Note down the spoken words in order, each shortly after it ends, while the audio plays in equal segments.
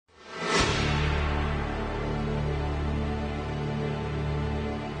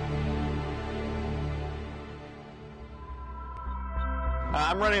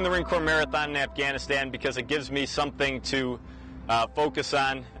I'm running the Marine Corps Marathon in Afghanistan because it gives me something to focus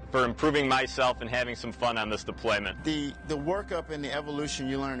on for improving myself and having some fun on this deployment. The workup and the evolution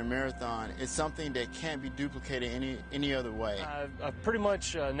you learn in a marathon is something that can't be duplicated any other way. I've pretty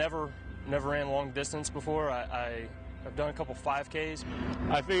much never ran long distance before. I've done a couple 5Ks.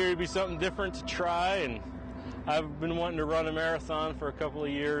 I figured it'd be something different to try, and I've been wanting to run a marathon for a couple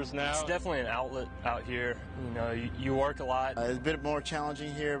of years now. It's definitely an outlet out here. You know, you work a lot. It's a bit more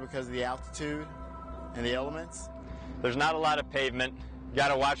challenging here because of the altitude and the elements. There's not a lot of pavement. You got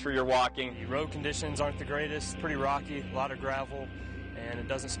to watch where you're walking. The road conditions aren't the greatest. Pretty rocky, a lot of gravel, and it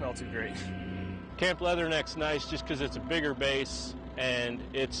doesn't smell too great. Camp Leatherneck's nice just because it's a bigger base, and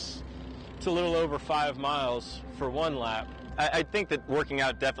it's a little over 5 miles for one lap. I think that working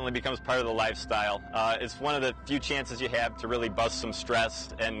out definitely becomes part of the lifestyle. It's one of the few chances you have to really bust some stress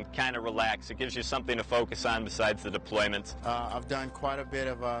and kind of relax. It gives you something to focus on besides the deployment. I've done quite a bit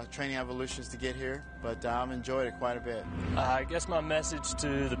of training evolutions to get here, but I've enjoyed it quite a bit. I guess my message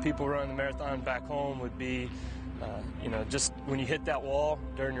to the people running the marathon back home would be, just when you hit that wall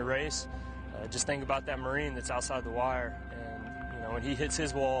during your race, just think about that Marine that's outside the wire, and when he hits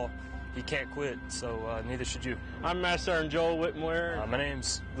his wall, he can't quit, so neither should you. I'm Master Sergeant Joel Whitmore. My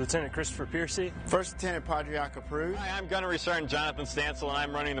name's Lieutenant Christopher Piercy. First Lieutenant Padriac approved. Hi, I'm Gunnery Sergeant Jonathan Stansel, and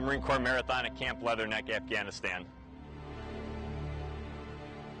I'm running the Marine Corps Marathon at Camp Leatherneck, Afghanistan.